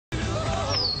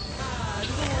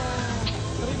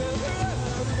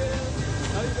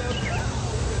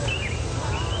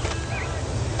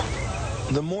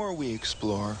The more we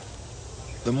explore,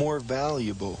 the more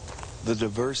valuable the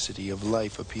diversity of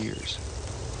life appears.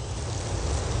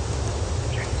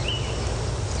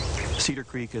 Cedar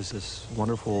Creek is this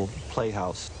wonderful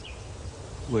playhouse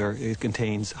where it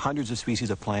contains hundreds of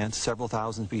species of plants, several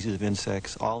thousand species of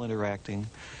insects, all interacting.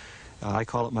 I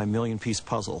call it my million-piece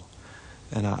puzzle.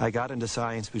 And I got into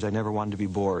science because I never wanted to be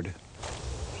bored.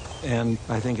 And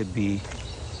I think it'd be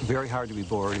very hard to be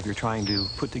bored if you're trying to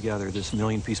put together this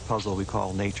million-piece puzzle we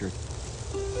call nature.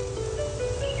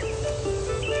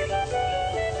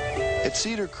 At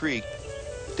Cedar Creek,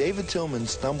 David Tillman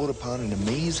stumbled upon an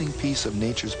amazing piece of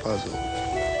nature's puzzle,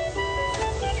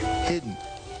 hidden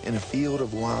in a field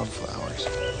of wildflowers.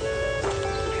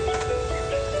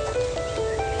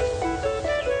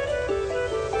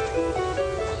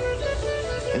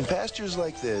 In pastures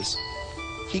like this,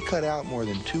 he cut out more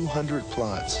than 200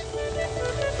 plots.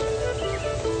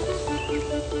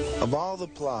 Of all the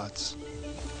plots,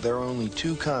 there are only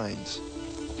two kinds.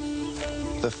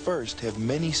 The first have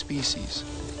many species.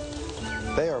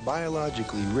 They are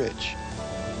biologically rich.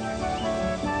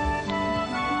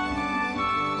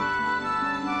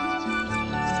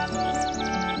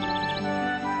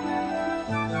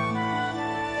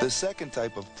 The second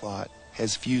type of plot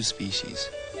has few species.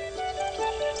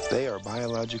 They are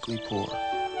biologically poor.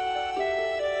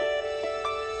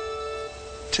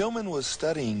 Tillman was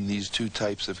studying these two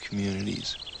types of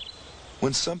communities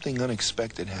when something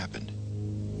unexpected happened.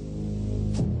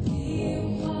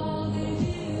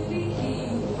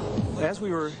 As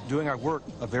we were doing our work,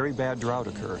 a very bad drought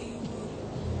occurred.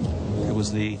 It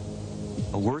was the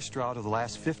worst drought of the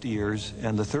last 50 years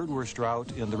and the third worst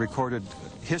drought in the recorded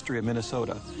history of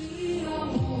Minnesota.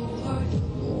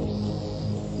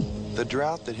 The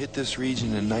drought that hit this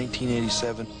region in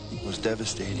 1987 was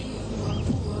devastating.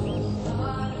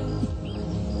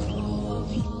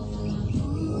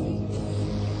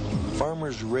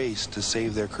 Farmers raced to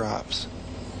save their crops,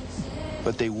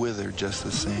 but they withered just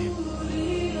the same.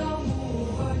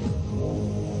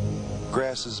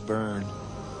 Grasses burned,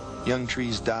 young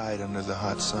trees died under the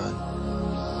hot sun.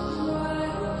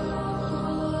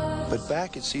 But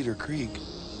back at Cedar Creek,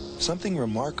 something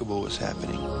remarkable was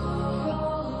happening.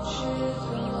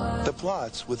 The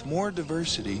plots with more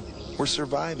diversity were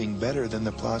surviving better than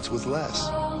the plots with less.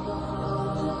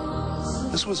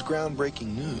 This was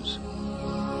groundbreaking news.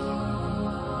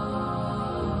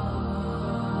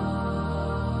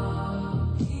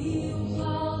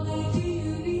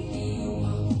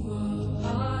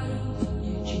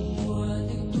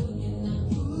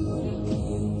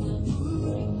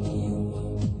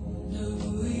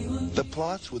 The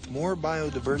plots with more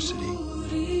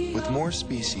biodiversity, with more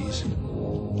species,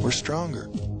 were stronger.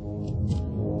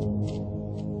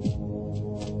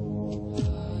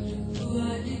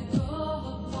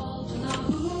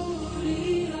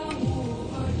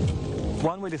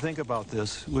 One way to think about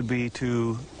this would be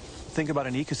to think about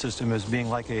an ecosystem as being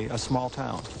like a small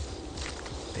town.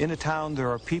 In a town, there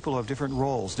are people of different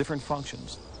roles, different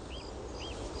functions.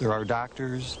 There are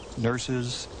doctors,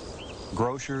 nurses,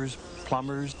 grocers,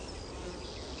 plumbers.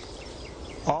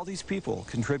 All these people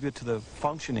contribute to the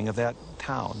functioning of that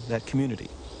town, that community.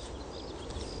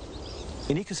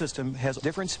 An ecosystem has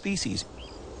different species.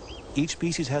 Each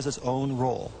species has its own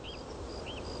role.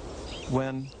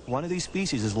 When one of these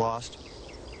species is lost,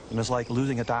 and it's like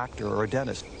losing a doctor or a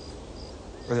dentist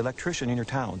or the electrician in your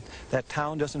town, that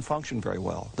town doesn't function very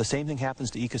well. The same thing happens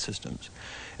to ecosystems.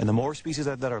 And the more species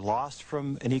that are lost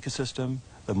from an ecosystem,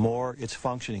 the more its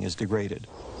functioning is degraded.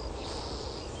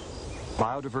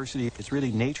 Biodiversity is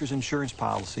really nature's insurance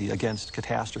policy against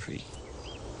catastrophe.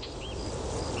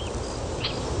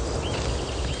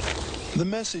 The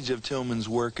message of Tillman's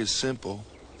work is simple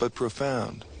but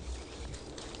profound.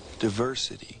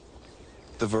 Diversity,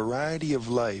 the variety of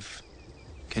life,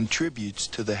 contributes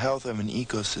to the health of an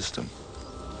ecosystem.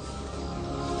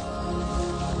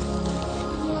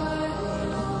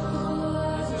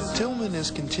 Tillman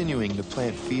is continuing to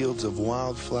plant fields of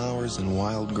wildflowers and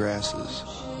wild grasses.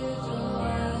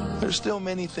 There's still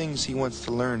many things he wants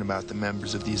to learn about the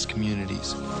members of these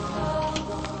communities.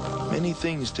 Many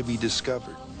things to be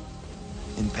discovered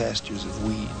in pastures of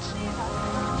weeds.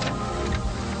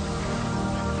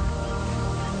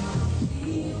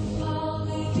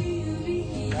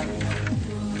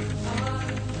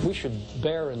 We should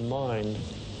bear in mind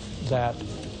that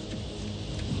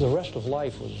the rest of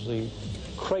life was the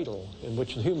cradle in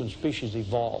which the human species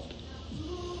evolved.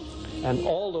 And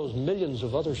all those millions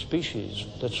of other species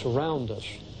that surround us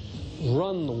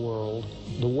run the world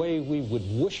the way we would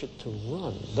wish it to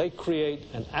run. They create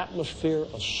an atmosphere,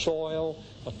 a soil,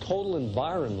 a total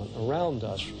environment around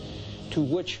us to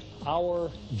which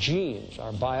our genes,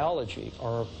 our biology,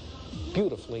 are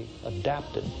beautifully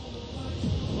adapted.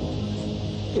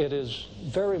 It is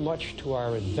very much to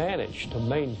our advantage to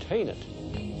maintain it